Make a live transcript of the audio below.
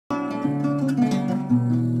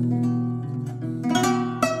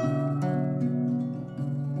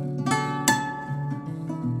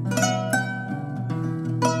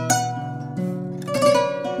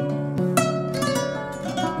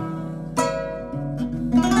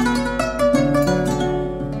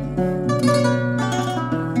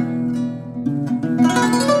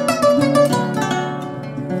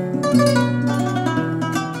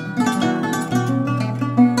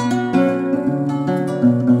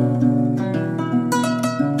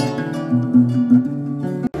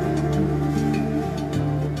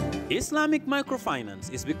Islamic microfinance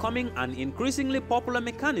is becoming an increasingly popular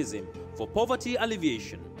mechanism for poverty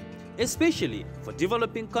alleviation, especially for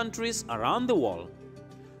developing countries around the world.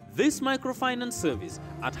 This microfinance service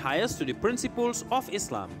adheres to the principles of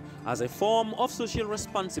Islam as a form of social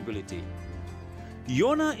responsibility.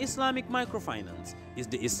 Yona Islamic Microfinance is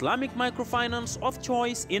the Islamic microfinance of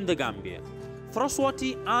choice in the Gambia,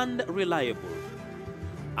 trustworthy and reliable.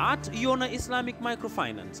 At Yona Islamic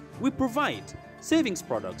Microfinance, we provide savings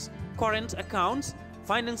products, current accounts,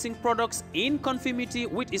 financing products in conformity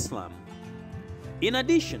with Islam. In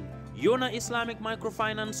addition, Yona Islamic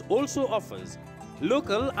Microfinance also offers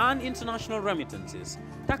local and international remittances,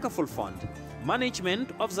 takaful fund, management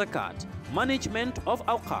of zakat, management of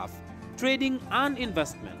awqaf, trading and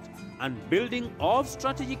investment, and building of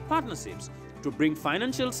strategic partnerships to bring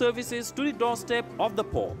financial services to the doorstep of the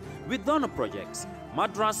poor with donor projects,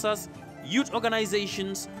 madrasas, youth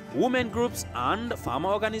organizations, women groups, and farmer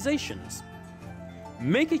organizations.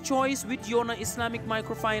 Make a choice with Yona Islamic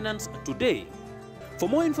Microfinance today. For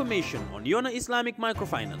more information on Yona Islamic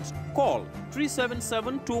Microfinance, call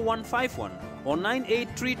 377-2151 or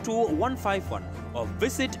 9832-151 or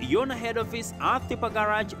visit Yona head office at Tipa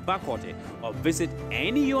Garage, Bakote, or visit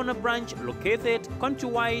any Yona branch located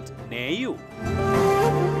countrywide near you.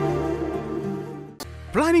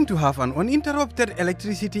 Planning to have an uninterrupted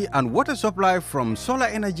electricity and water supply from solar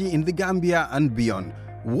energy in the Gambia and beyond?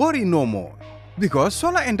 Worry no more, because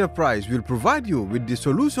Solar Enterprise will provide you with the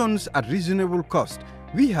solutions at reasonable cost.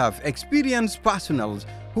 We have experienced personnel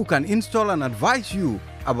who can install and advise you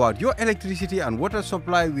about your electricity and water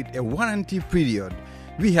supply with a warranty period.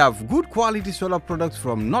 We have good quality solar products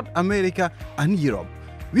from North America and Europe.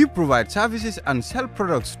 We provide services and sell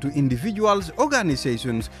products to individuals,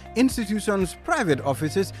 organizations, institutions, private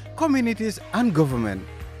offices, communities, and government.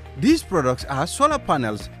 These products are solar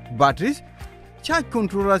panels, batteries, charge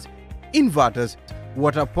controllers, inverters,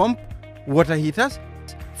 water pump, water heaters,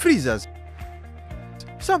 freezers,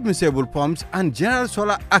 submersible pumps, and general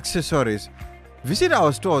solar accessories. Visit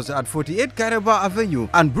our stores at 48 Karaba Avenue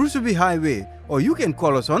and Brusubi Highway, or you can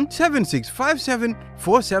call us on 7657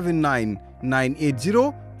 479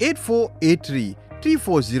 980-8483,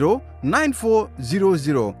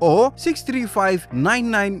 340-9400 or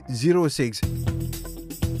 635-9906.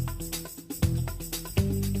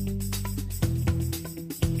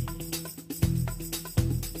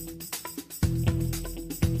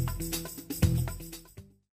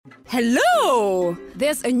 Hello!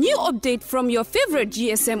 There's a new update from your favorite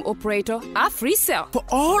GSM operator, AfriCell. For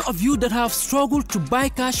all of you that have struggled to buy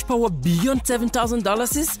cash power beyond $7,000,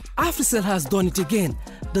 AfriCell has done it again.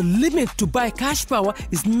 The limit to buy cash power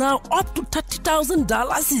is now up to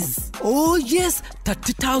 $30,000. Oh yes,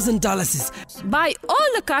 $30,000. Buy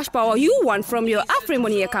all the cash power you want from your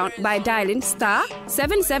AfriMoney account by dialing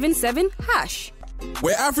 *777#.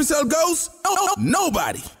 Where AfriCell goes,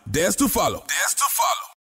 nobody dares to follow.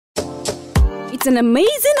 It's an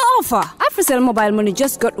amazing offer. AfriCell mobile money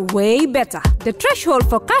just got way better. The threshold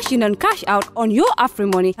for cash in and cash out on your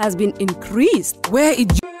AfriMoney has been increased.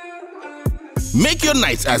 Make your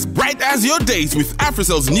nights as bright as your days with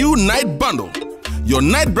AfriCell's new night bundle. Your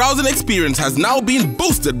night browsing experience has now been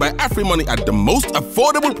boosted by AfriMoney at the most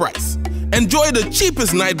affordable price. Enjoy the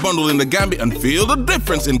cheapest night bundle in the Gambia and feel the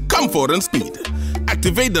difference in comfort and speed.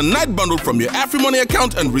 Activate the night bundle from your AfriMoney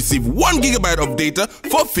account and receive 1 GB of data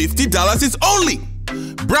for $50 only.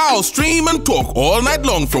 Browse, stream, and talk all night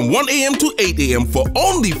long from 1 a.m. to 8 a.m. for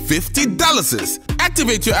only $50.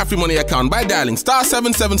 Activate your AfriMoney account by dialing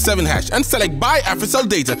 *777# and select Buy AfriCell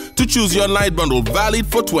Data to choose your night bundle valid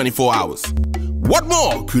for 24 hours. What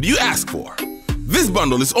more could you ask for? This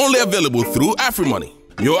bundle is only available through AfriMoney.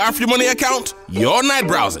 Your AfriMoney account, your night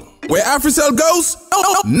browsing. Where AfriCell goes,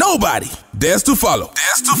 nobody dares to follow.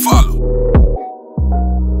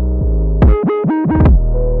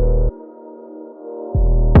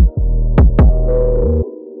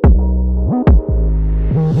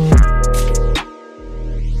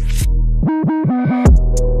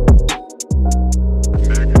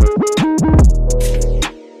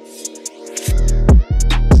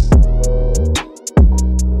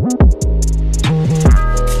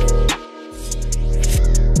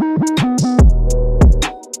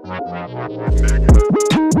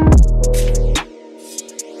 Mega.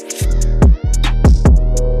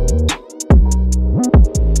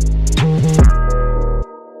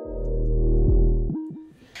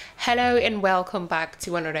 Hello and welcome back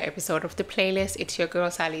to another episode of the playlist. It's your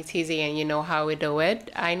girl Sally Tizzy, and you know how we do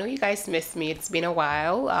it. I know you guys missed me. It's been a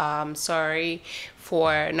while. Sorry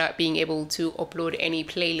for not being able to upload any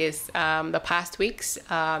playlists the past weeks.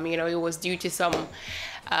 It was due to some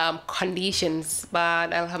conditions,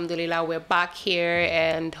 but alhamdulillah, we're back here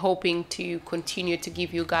and hoping to continue to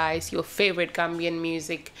give you guys your favorite Gambian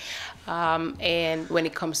music. And when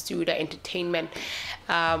it comes to the entertainment,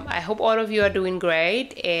 I hope all of you are doing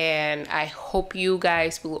great, and I hope you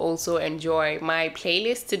guys will also enjoy my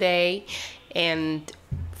playlist today. And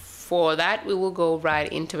for that, we will go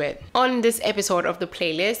right into it. On this episode of the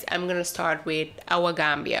playlist, I'm gonna start with Our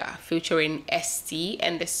Gambia featuring ST,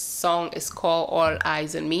 and this song is called All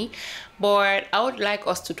Eyes on Me. But I would like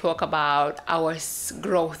us to talk about our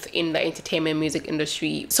growth in the entertainment music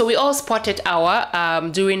industry. So we all spotted our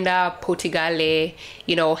during the Potigale,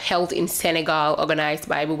 held in Senegal, organized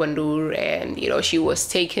by Bubandur, and she was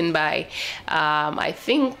taken by I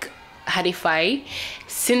think Hadifai.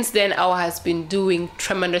 Since then, Awa has been doing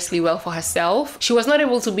tremendously well for herself. She was not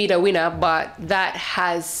able to be the winner, but that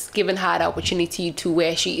has given her the opportunity to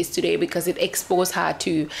where she is today, because it exposed her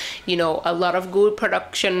to, a lot of good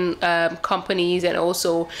production companies, and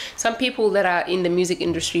also some people that are in the music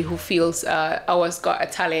industry who feels Awa's got a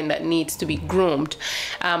talent that needs to be groomed.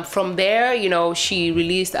 From there, she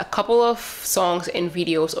released a couple of songs and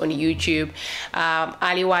videos on YouTube.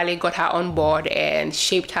 Ali Wale got her on board and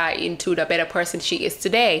shaped her into the better person she is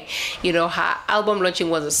today. Her album launching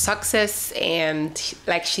was a success, and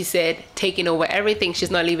like she said, taking over everything. She's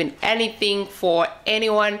not leaving anything for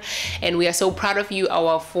anyone, and we are so proud of you,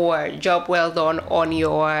 Awa, for job well done on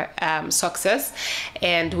your success,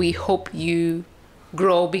 and we hope you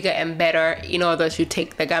grow bigger and better in order to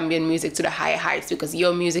take the Gambian music to the higher heights, because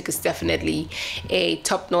your music is definitely a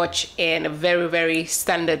top-notch and a very, very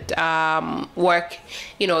standard work.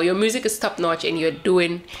 Your music is top-notch, and you're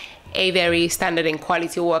doing a very standard and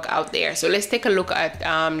quality work out there. So let's take a look at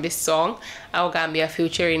this song, Our Gambia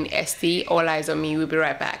featuring ST, All Eyes on Me. We'll be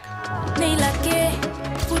right back.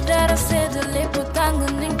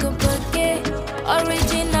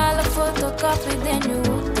 Original photocopy, then you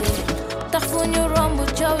Tafunyu rombo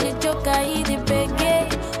chowli joka idi bege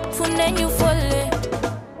Funenyu fole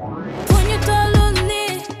Funyu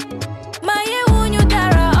toluni Maye unyu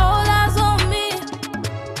dara all eyes on me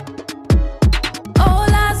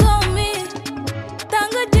All eyes on me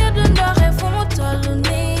Tanga jedu ndore fumu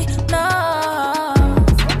toluni No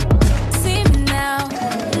See me now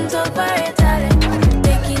Nto pare tare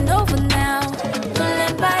Taking over now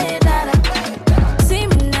Tulen pare dara See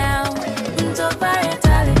me now Nto pare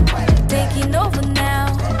tare Taking over now,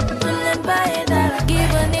 tulen baye dara.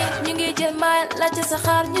 Given it, ñu ngi jël maay la ci sa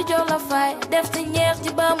xaar ñu jox la fay. Def ci ñeex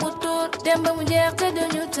ci ba mu tuur, dem ba mu jeex te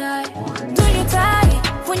duñu taay. Duñu taay,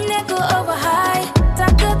 fu ñu nekk over high.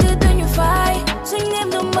 Tàkkati duñu fay, suñ neem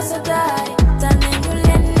du mës a daay. Tànne ñu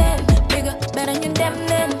leen, bigga better ñu dem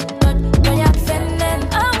leen. Doñaat feneen,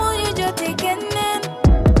 amuñu joti keneen.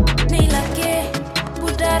 Nii la kee,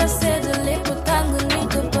 bu dara seddale bu tàng ni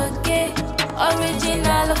ko bëggee.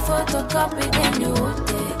 Original photocopy, then you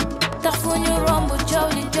take. Tafunyu rombo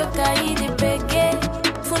chowli joka idi bege.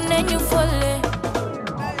 Funenyu fole.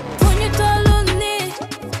 Funyu toluni.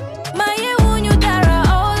 Maye unyu dara.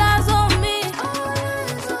 All eyes on me.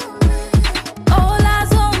 All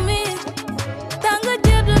eyes on me. Tanga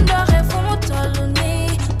jedu ndore fumu toluni.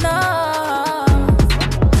 No.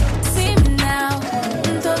 See me now.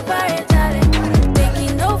 Nto pare tare.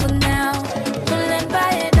 Taking over now. Tulen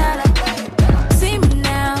pare dara. See me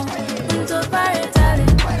now. Nto pare tare.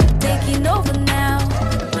 Taking over now.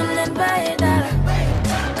 Tulen pare dara.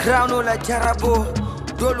 Crown la jarabo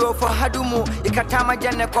dolo for hadumo ikatama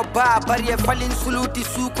jane ko ba bariye falin suluti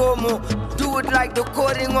sukomo. Do it like the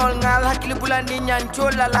coding all ngal hakili bulandi nyan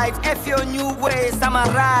chola life if your new way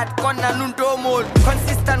samarad konna nundomol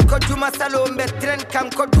consistent ko juma salombe trend kam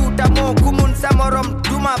ko duta mo kumun samorom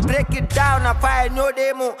duma break it down a fire no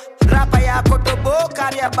demo rapa ya ko to bo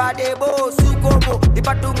karia badebo sukomo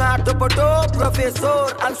ipatunga topoto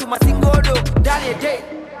professor ansuma singodo dale day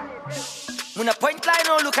Muna point line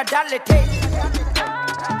on look at Dalete.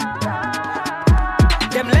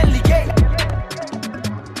 Them Lenny gay.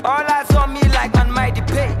 All eyes on me like man mighty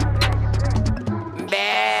pay.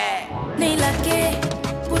 Bah. Nila ke,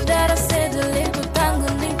 pudara sedele putangu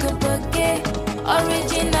ninko bage.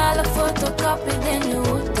 Original photocopy then you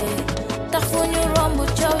take. Tafunyu rombo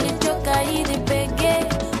chowli joka idi bege.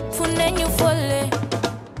 Funenyu fole.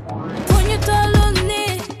 Funyu toluni.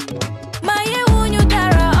 Maye unyu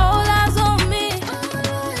dara. All eyes on me.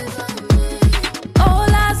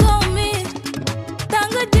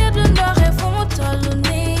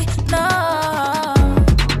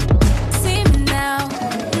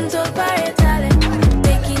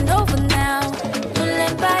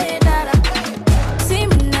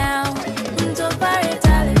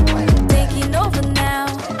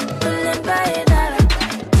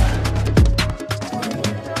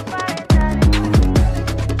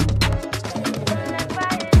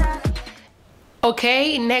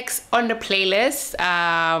 Okay, next on the playlist,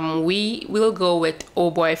 we will go with Oh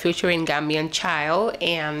Boy featuring Gambian Child,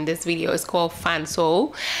 and this video is called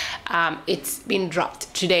Fatou. It's been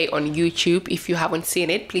dropped today on YouTube. If you haven't seen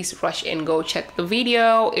it, please rush and go check the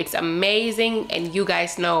video. It's amazing, and you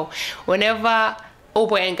guys know whenever Oh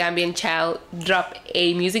Boy and Gambian Child drop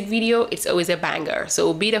a music video, it's always a banger.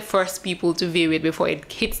 So be the first people to view it before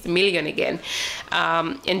it hits the million again.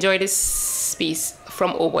 Enjoy this piece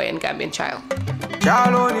from Oh Boy and Gambian Child.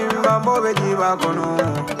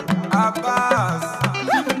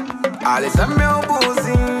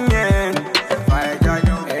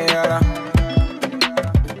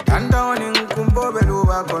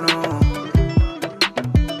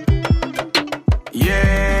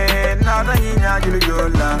 Yeah, nada niña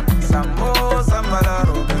Juliola, Samo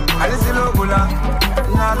Sambalaro, Alisilo Bula,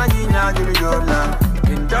 nada niña Juliola,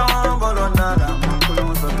 Pindon Bolonada,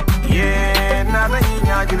 yeah, nada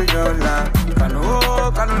niña Juliola,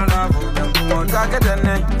 Cano, Canona,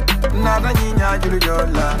 Montagatane, nada niña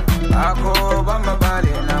Juliola, Ako Bamba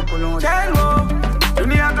Bali, Napolon, Chalo,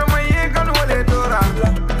 Dunia to my Canole Dora,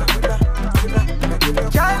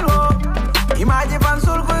 Chalo, Imagine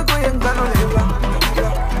Pansol Koyan Canole.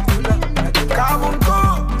 Kabunko,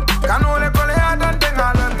 kanole kole adante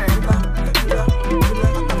ngalane.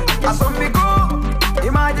 Asomiko,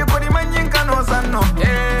 imaje kodi manyin kano sanno.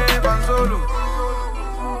 Bansolu.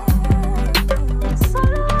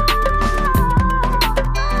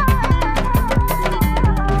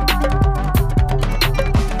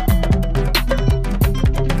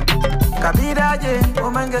 Kabiraje,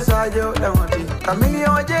 omenge sajo lewoti.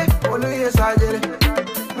 Kamilioje, oluye sajere.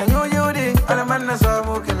 Nanyo yodi, alamanna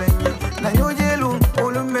sabu kelenye. Nanyo jelu,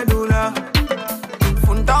 olum medula.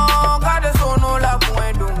 Fundon gade sono la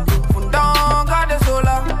kuendum. Fundon gade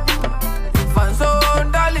sola.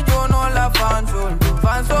 Fansol dali jono la fansol.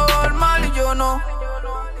 Fansol mali jono.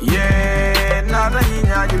 Yeah, nada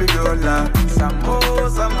niña julu jola. Sambo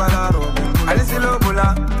sambalaro. Alisilo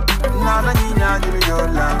bula. Nada niña julu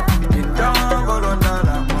jola. Indon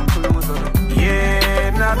golondala.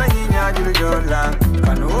 Yeah, nada niña julu jola.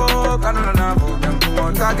 Kanu na bo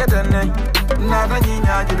nyamu taketene. Nada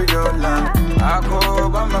niña julu jola. Ako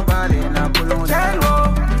bamba bali na pulun. Chelo,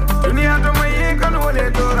 dunia to mai kanu le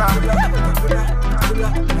dora.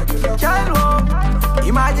 Chelo,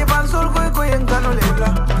 imaje pansol koy en kanu le bla.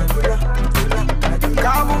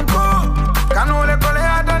 Kabunko, kanu le kole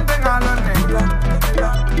adante ngalane.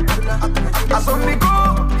 Asomiko,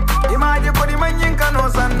 imaje kodi manyin kanu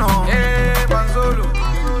sanno. Pansolu.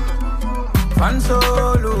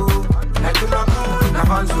 Fansolu, na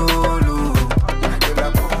fansolu,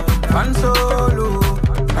 fansolu,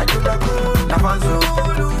 na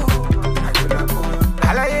fansolu.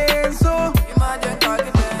 Alayenso,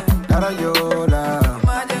 darayola,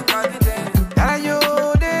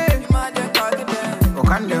 darayode,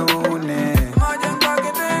 okande une.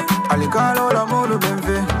 Alikalo la mulu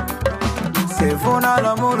benfe, sefona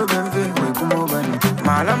la mulu benfe. Wekumo bani,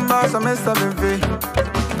 malamba samesta benfe.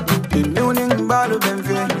 Inuning balu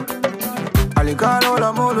benfe, alikalo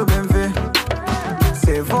la mulu benfe,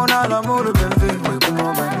 sefona la mulu benfe,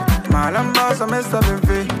 wekumo bani, malamba samesta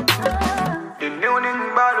benfe. Inuning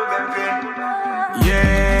balu benfe,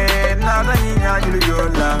 yeah, nada niña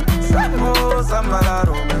juliola, sambo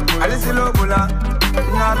sambalaro, alisilo bula,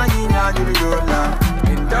 nada niña juliola,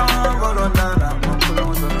 indon bolonara,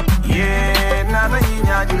 yeah, nada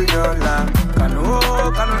niña juliola, kanu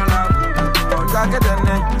na,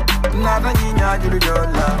 montagetene. Nada niña julu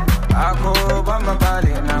jola. Ako bamba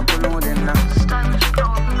bali na kuludena.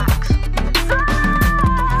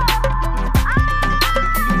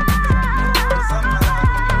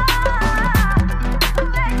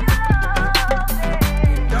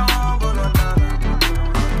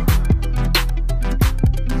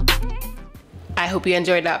 I hope you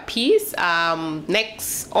enjoyed that piece.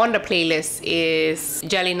 Next on the playlist is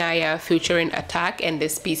Jalinaya featuring Attack, and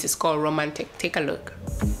this piece is called Romantic. Take a look.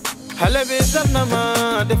 Halabi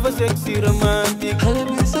sabnama, defa sexy romantic.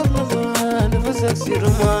 Halabi sabnama, defa sexy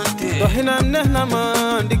romantic. Dohinam nehnama,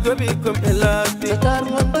 digabi kum elastic. Satar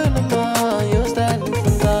mandalama, your style is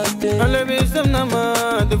fantastic. Halabi sabnama,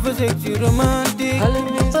 defa sexy romantic.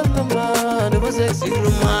 Halabi sabnama, defa sexy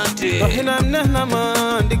romantic. Dohinam nehnama,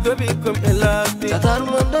 digabi kum elastic. Satar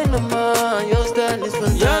mandalama, your style is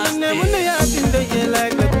fantastic. Yalan ne munne yatin de ye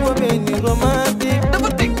like the woman romantic. Defa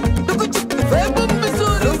tik, dugu chik, febo.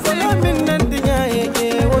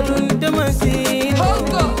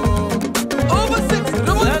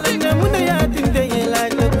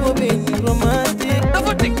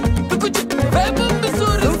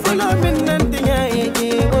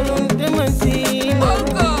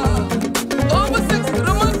 Over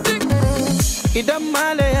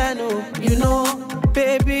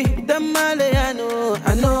Malayano,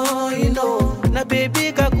 I know you know. Na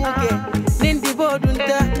baby kakuke, nindi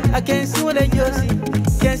bodunta. I can see what I josi,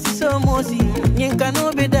 can see so mosi. Nyinka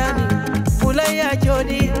no bedani, pulaya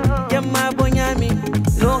jodi. Yamma bonyami,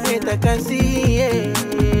 no hate I can see.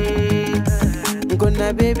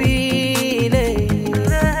 Gonna baby le,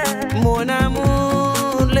 mon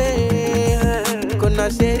amour le, gonna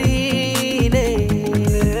seri le,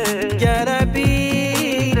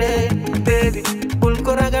 jarabi le, baby.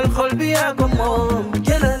 Koragal kholbi agomom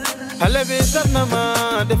jelal halabi sabna ma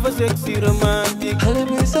defa sexy romantic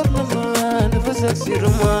halabi sabna ma defa sexy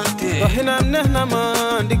romantic wahina nehna ma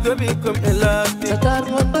digabi kum elastic satar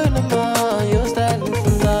mondoy ma your style is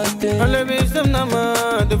fantastic halabi sabna ma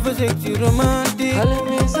defa sexy romantic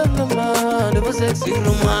halabi sabna ma defa sexy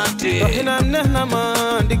romantic wahina nehna ma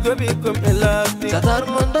digabi kum elastic satar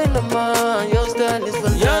mondoy ma your style is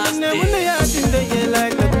fantastic ya ne ya tinde ye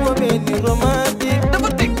like the woman romantic.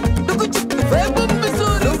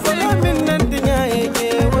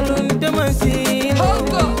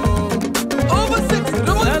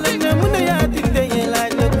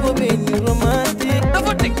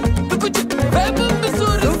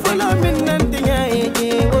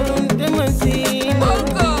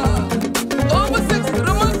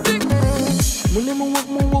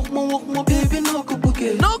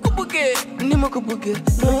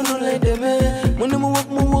 No, no, like them, money,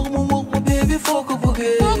 my baby, fuck a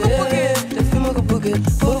boogie. The film of a boogie,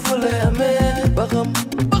 for like a Baham.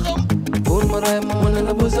 Pull my rhyme, man, and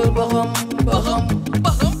a buzzle, Baham.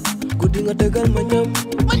 Good thing I take on my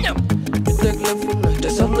yum. You take left from night,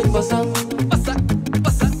 there's something Basang.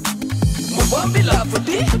 Mubambila for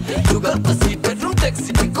tea. You got the seat bedroom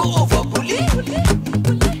taxi, go over bully.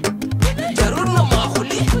 Jaruna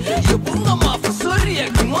Mahuli, you bunga ma for sorry, I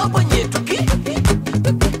come up on you to keep.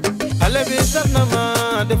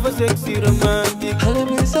 Never sexy romantic.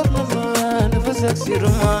 Halabi sabna ma, never sexy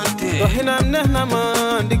romantic. Wahina nehna ma,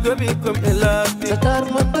 digabi kum elastic. Satar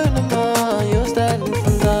mondoy ma, your style is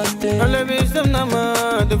fantastic. Halabi sabna ma,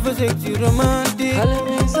 never sexy romantic.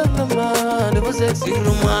 Halabi sabna ma, never sexy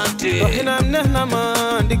romantic. Wahina nehna ma,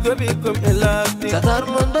 digabi kum elastic. Satar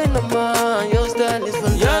mondoy ma, your style is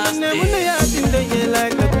fantastic. Ya ne mune ya tinde ye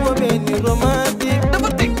like the woman romantic.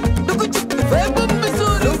 Never think, look at you, febo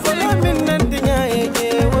misuri. Look for la minante nya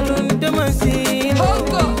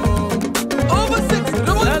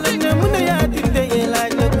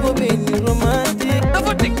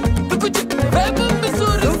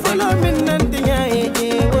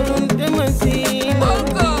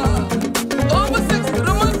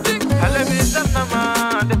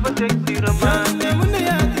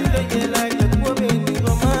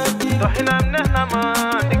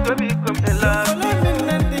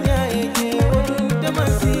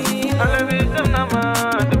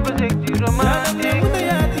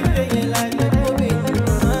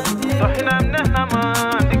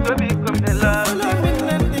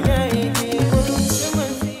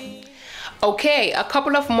Okay, a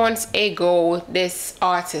couple of months ago, this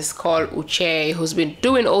artist called Uche, who's been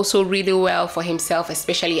doing also really well for himself,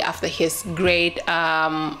 especially after his great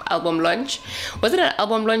album launch. Was it an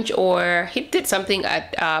album launch, or he did something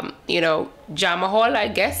at, Jama Hall, I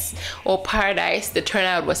guess, or Paradise? The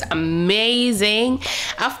turnout was amazing.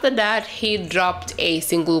 After that, he dropped a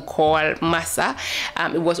single called Massa.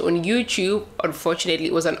 It was on YouTube. Unfortunately,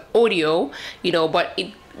 it was an audio, but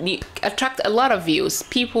it attract a lot of views.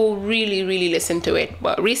 People really listen to it.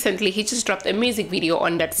 But recently he just dropped a music video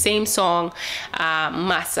on that same song,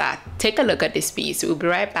 Massa. Take a look at this piece. We'll be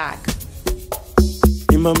right back.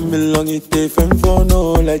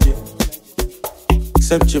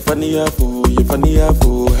 Except you funny hadi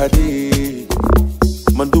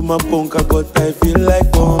Manduma ponka, but I feel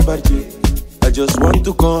like Bombardier. I just want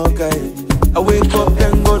to conquer it. I wake up,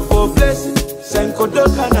 thank God for blessing. Thank God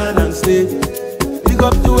and stay. Big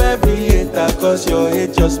up to every hater, cause your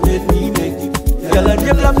hate just made me make it. Girl, I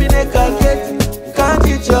develop in a calcate. Can't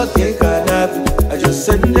eat your cake and have it. I just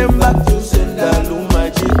send them back to send that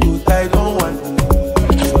Lumaji, but I don't want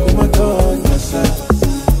it. So come on, Massa.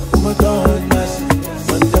 Come on, Massa.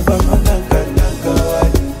 Mantapa mananga nanga wai.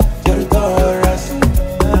 Jerry Rasi.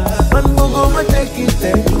 Man go ma take it,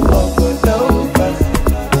 then you walk on the overpass.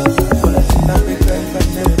 But I see that big life and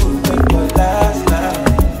then put me for last night.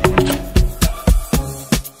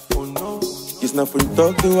 Na fun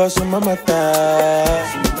talk to us on mamata.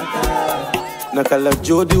 Nakala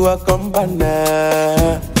jodi wa kombana.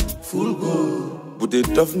 Full go. But the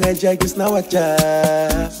tough Niger is now a cha.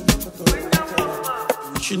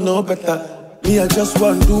 She know better. Me I just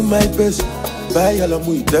want to do my best. Buy all of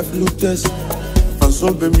my def looters. And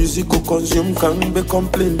so be music consume can be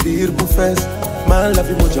complain beer buffets. Man, love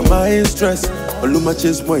you much of my stress. Oluma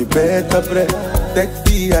chase my better bread. Take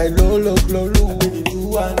the I low, when you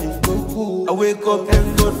do I wake up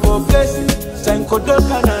and God for blessing. Sign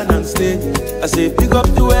Kodoka and stay. I say big up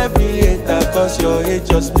to every hater, cause your hate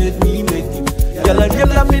just made me make it. Yalla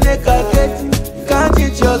yalla me ne can't get it. Can't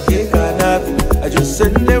eat your cake and have it. I just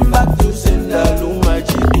send them back to send a luma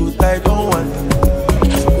chitu. I don't want it.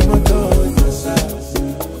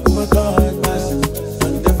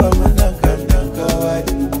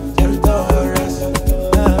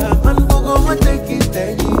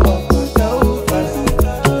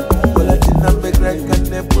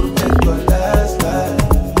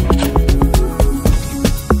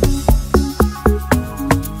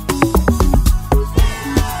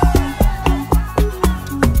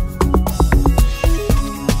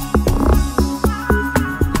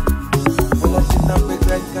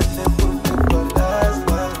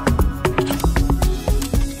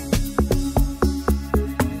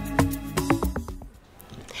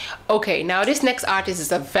 Okay, now this next artist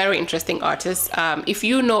is a very interesting artist. If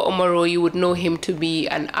you know Omaro, you would know him to be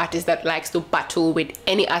an artist that likes to battle with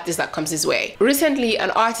any artist that comes his way. Recently,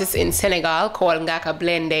 an artist in Senegal called Ngaka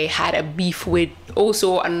Blende had a beef with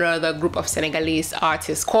also another group of Senegalese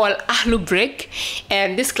artists called Akhlou Brick,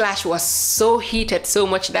 and this clash was so heated, so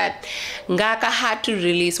much that Ngaka had to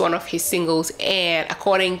release one of his singles, and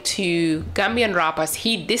according to Gambian rappers,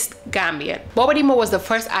 he dissed Gambian. Bobadimo was the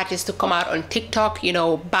first artist to come out on TikTok, you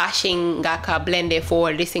know, bashing Ngaka Blende for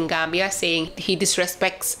dissing Gambia, saying he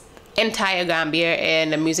disrespects entire Gambia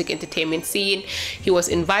and the music entertainment scene. He was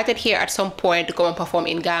invited here at some point to come and perform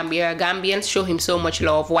in Gambia. Gambians show him so much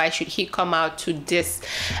love. Why should he come out to diss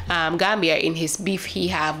Gambia in his beef he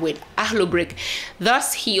have with Akhlou Brick?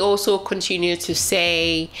 Thus, he also continued to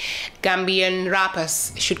say Gambian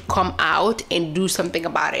rappers should come out and do something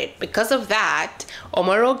about it. Because of that,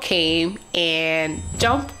 Omaro came and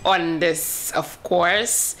jumped on this, of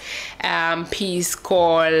course, piece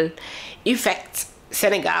called Effect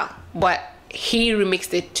Senegal, but he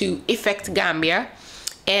remixed it to Effect Gambia,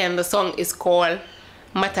 and the song is called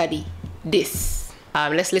Matadi This.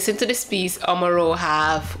 Let's listen to this piece Omaro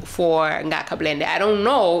have for Ngaka Blende. I don't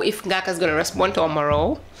know if Ngaka's gonna respond to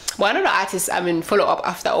Omaro, but another artist follow up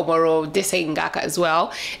after Omaro dissing Ngaka as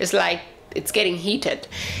well. It's like it's getting heated.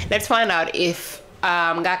 Let's find out if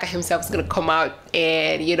Ngaka himself is gonna come out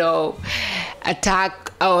and, you know, attack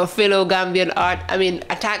our fellow Gambian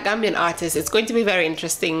attack Gambian artists. It's going to be very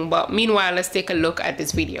interesting, but meanwhile, let's take a look at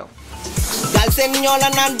this video.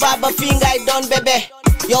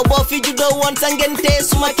 Yo bo fi judo won sa ngente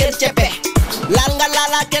suma ker cepe lal nga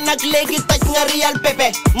lala ken ak legi toj nga real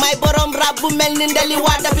pepe may borom rap bu melni ndeli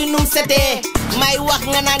wada bi num sete may wax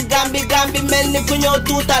nga nan gambi melni ku ñew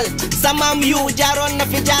tutal samam yu jaron na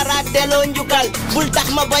fi jarat delo njukal bul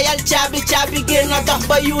tax ma bayal ciabi gena dox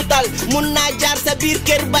ba yutal mun na jaar sa bir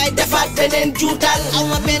ker bay defat benen juutal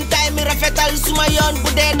awma ben tay mi rafetal suma yoon bu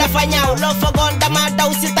de dafa ñaaw lo fagon dama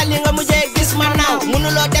daw ci tali nga mujé gis ma naaw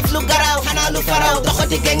mënulo def lu garaw xana lu faraw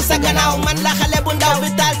di geng sa gannaaw man la xale bu ndaw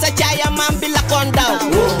bi taal sa caaya maam bi la kon daw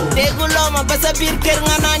dégguloo ma ba sa biir kër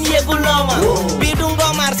nga naan yégguloo ma bii du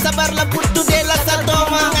ngomar sabar la pour tuddee la sa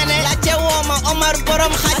dooma nga ne la ce wooma Omar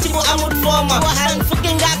borom xàcc bu amut fooma waxal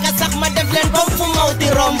fukki Ngaka sax ma def leen comme fu maw di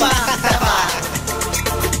romba tafaar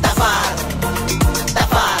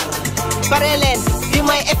pare leen bi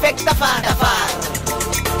mooy Effect tafaar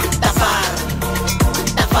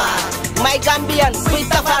may Gambian kuy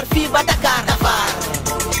tafaar fii ba Dakar tafaar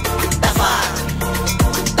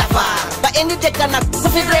ba indi dëkk nag ku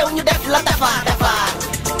fi réew ñu def la tafaar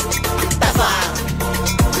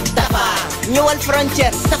ñëwal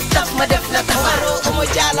frontière taf ma def la tafaar umu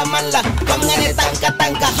jaala man la comme nga ne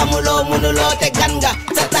tanka xamuloo mënuloo te gan nga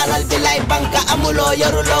sa talal bi lay banka amuloo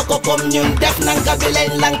yoruloo ko comme ñun def nanka bi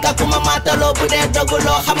lañ lanka kuma maataloo bu dee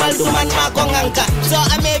doguloo xamal du man maa ko nganka soo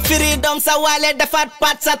amee freedom sa waale defaat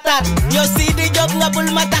pat sa taat yow Sidi Diop nga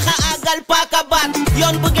bul ma taxa àggal paaka baat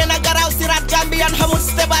yoon bu gën a garaaw si rat Gambian xamul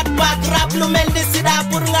stebaat baat rap lu mel ni sida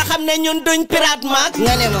pour nga xam ne ñun duñ pirate maak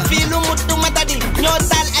nga ne ma fii lu muttu matadi ñoo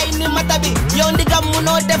taal ay ni matabi yow ndigam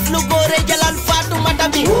munoo def lu góore jëlal Fatou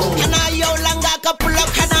matabi xanaa yow la Ngaka plok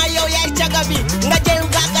xanaa yow yaay caga bi nga jël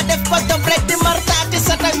Ngaka def ko tof rek di martaati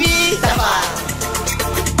sata bi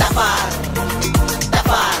tafaar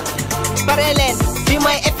pare leen bi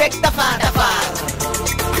mooy Effect tafaar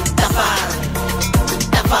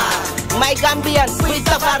may Gambian kuy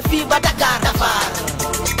tafaar fii ba Dakar tafaar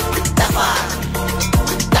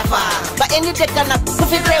ba indi dëkk nag ku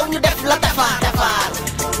fi réew ñu def la tafaar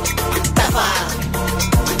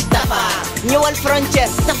tafa ñewal frontière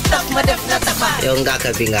taf ma def la tafa yow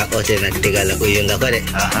ngaka bi nga oté nak digal uyu nga ko de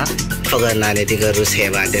foga nané diga rus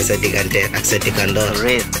heba de sa digante ak sa digando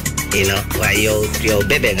you know why yo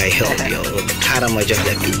bébé nga yo xarama jox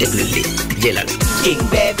la bi déglu li jëlal king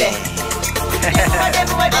bébé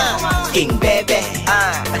king bébé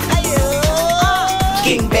ayo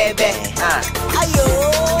king bébé ayo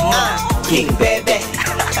king bébé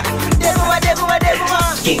deguma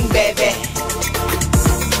king bébé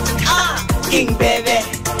king bébé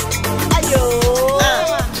ayo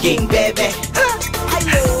king bébé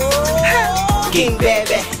ayo king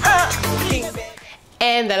bébé.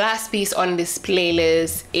 And the last piece on this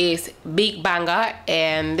playlist is Big Banger,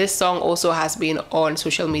 and this song also has been on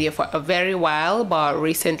social media for a very while, but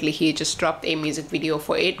recently he just dropped a music video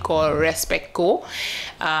for it called Respect Go.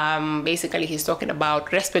 Basically he's talking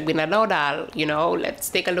about respect being allowed, you know. Let's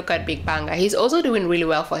take a look at Big Banger. He's also doing really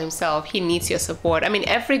well for himself. He needs your support. I mean,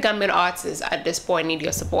 every Gambian artist at this point need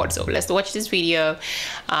your support, so let's watch this video.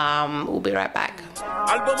 We'll be right back.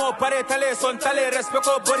 Albomo pare tale son tale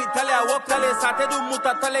respecto bori tale awok tale sate du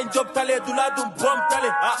muta tale job tale dula du bom tale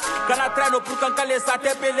kana trano purkan tale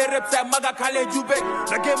sate pele repsa maga kale jube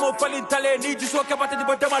ragemo falin tale ni jiso ke batati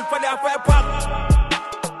botamal fale afa pam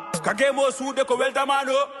kagemo sude ko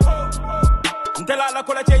weltamano ndela la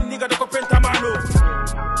kola chen niga de ko pentamano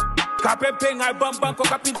kapepe ngai bambam ko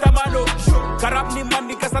kapintamano karab ni man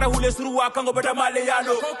ni kasara hule suruwa kango badamale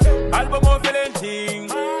yano albomo felenting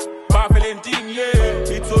ba felenting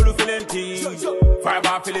yeah it's all felenting five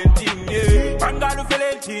felenting yeah bangalu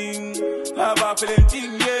felenting ba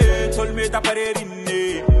felenting yeah tol me ta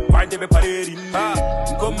parerinne pande be parerinne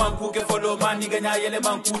ko man ku ke follow man ni ganya yele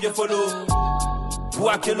man ku je follow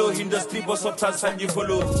buakelo industry boss of Tanzania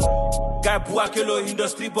follow guy buakelo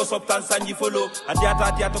industry boss of Tanzania follow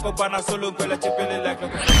atiata ko bana solo ko la chepele like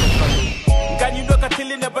ganyi ndo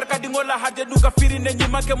katiline barka dingola haje duka firine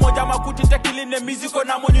nyima ke moja makuti tekiline miziko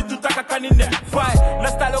na monyi tutaka kanine fai na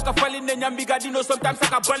style ka faline nyambiga dino sometimes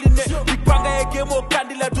ka baline bipanga egemo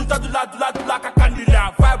kandila dula ka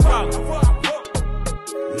kandila fai bang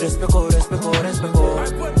respecto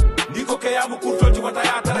niko ke ya mukurto jibata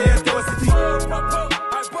ya tara yete wasiti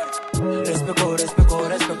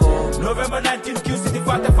respecto November 19 Q City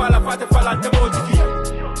fate fala temojiki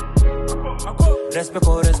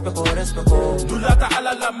respecto dulata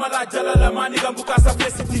ala la mala jala la maniga mbuka sa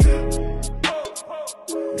fesiti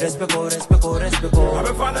respecto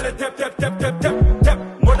abe fala le tep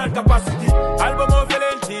modern capacity album of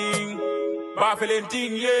felenting ba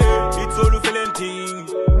felenting yeah it's all felenting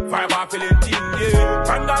five felenting yeah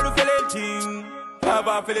bangalu felenting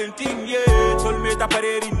ba felenting yeah tol me ta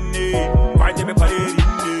parerinne pande be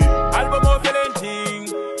parerinne album of felenting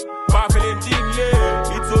ba felenting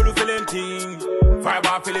yeah it's all felenting five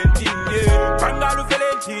felenting yeah bangalu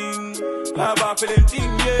felenting ba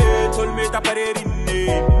felenting yeah tol me ta parerinne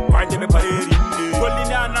pande be parerinne golli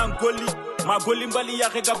nan golli ma golli mbali ya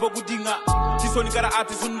rega bogudinga tisoni kara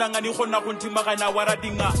ati sundanga ni khona kunti magana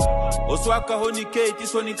waradinga oswaka honi ke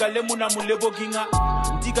tisoni kale muna muleboginga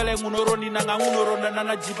ntikale ngunoroni nanga ngunorona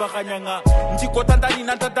nana jibakanyanga ntikota ndani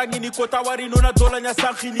nantatangi ni kota wari nona dola nya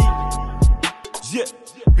sankhini je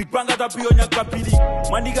Big Banga da bionya kapili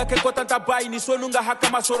maniga ke kota tabai ni sonunga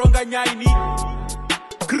hakama soronga nyaini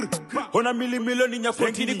ona milioni nya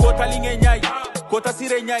fengini kota linge nyai kota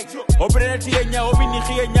sire nyai obreneti nyai obini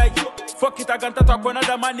khie nyai fokita ganta ta kona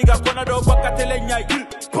da maniga kona do bakatele nyai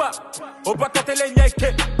pa obakatele nyai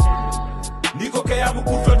ke niko ke ya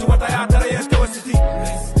mukuto tu wata ya tara yete wasiti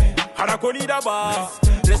harakoni da ba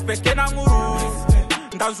respect na nguru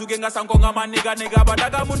ndanzuge ngasango ngama niga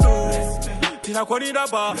badaga mundu tina koni da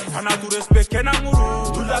ba ana tu respect na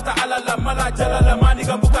nguru dulata ala la mala jala la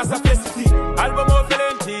maniga mbuka sa fesiti album of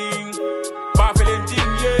felenting ba felenting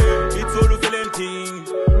yeah it's all felenting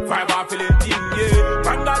five felenting yeah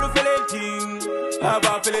bangalu felenting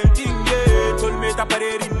ba felenting yeah tol me ta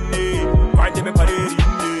parerinne pande me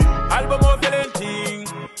parerinne album of felenting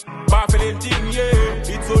ba felenting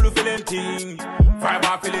yeah it's all felenting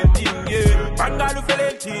five felenting yeah bangalu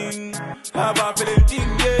felenting ba felenting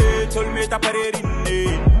yeah tol me ta parerinne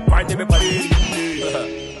pande me parerinne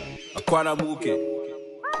akwana muke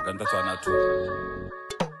ganda twana tu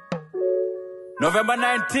November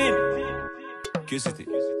 19 Q City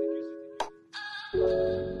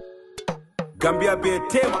Gambia be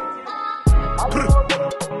tema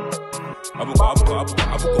abuko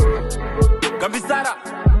Gambisara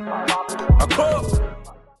ako.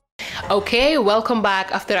 Okay, welcome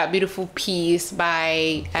back after that beautiful piece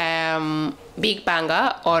by big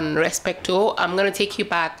banger on Respecto. I'm gonna take you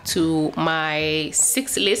back to my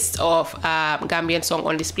 6th list of Gambian song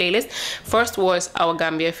on this playlist. First was Our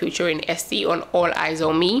Gambia featuring ST on All Eyes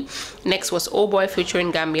on Me. Next was Oh Boy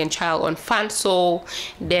featuring Gambian Child on Fan Soul.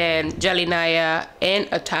 Then Jalinaya and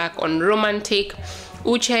Attack on Romantic.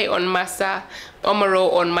 Uche on Massa,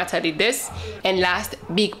 Omaro on Matadi This, and last,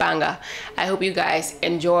 Big Banger. I hope you guys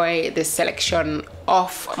enjoy this selection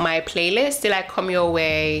of my playlist. Till I come your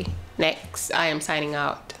way next, I am signing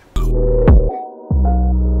out.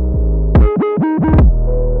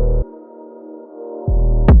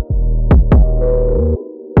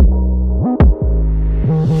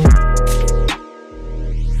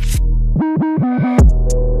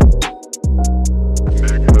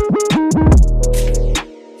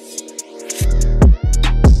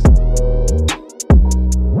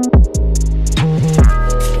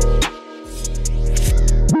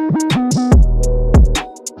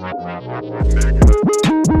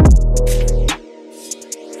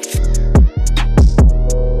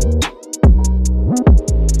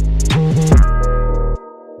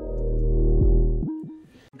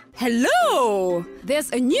 Hello!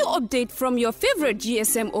 There's a new update from your favorite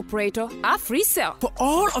GSM operator, AfriCell. For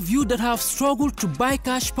all of you that have struggled to buy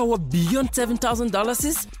cash power beyond $7,000,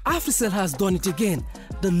 AfriCell has done it again.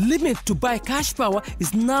 The limit to buy cash power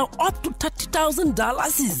is now up to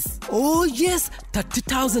 $30,000. Oh yes,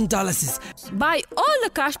 $30,000. Buy all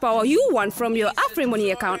the cash power you want from your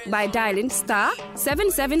AfriMoney account by dialing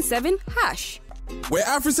 *777#. Where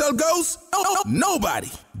AfriCell goes,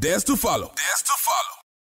 nobody dares to follow.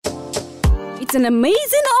 It's an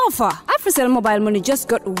amazing offer. AfriCell mobile money just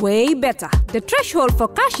got way better. The threshold for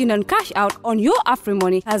cash in and cash out on your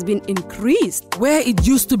AfriMoney has been increased. Where it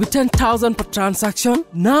used to be 10,000 per transaction,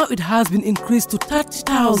 now it has been increased to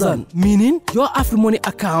 30,000. Meaning your AfriMoney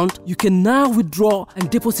account, you can now withdraw and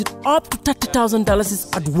deposit up to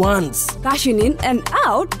 $30,000 at once. Cashing in and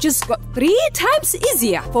out just got 3 times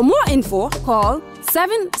easier. For more info, call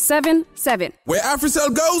 777. Where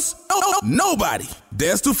AfriCell goes, nobody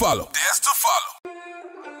dares to follow.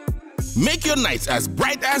 Make your nights as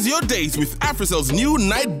bright as your days with AfriCell's new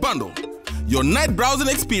night bundle. Your night browsing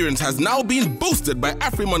experience has now been boosted by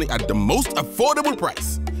AfriMoney at the most affordable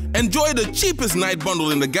price. Enjoy the cheapest night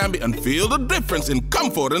bundle in the Gambia and feel the difference in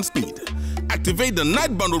comfort and speed. Activate the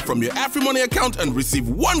night bundle from your AfriMoney account and receive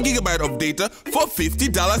 1 GB of data for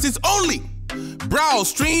 $50 only. Browse,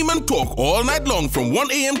 stream, and talk all night long from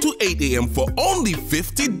 1 a.m. to 8 a.m. for only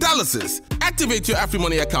 $50. Activate your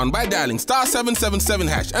AfriMoney account by dialing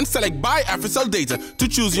 *777# and select Buy AfriCell Data to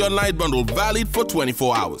choose your night bundle valid for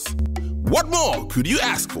 24 hours. What more could you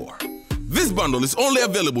ask for? This bundle is only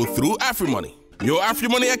available through AfriMoney. Your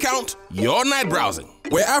AfriMoney account, your night browsing.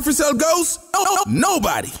 Where AfriCell goes,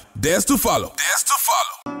 nobody dares to follow.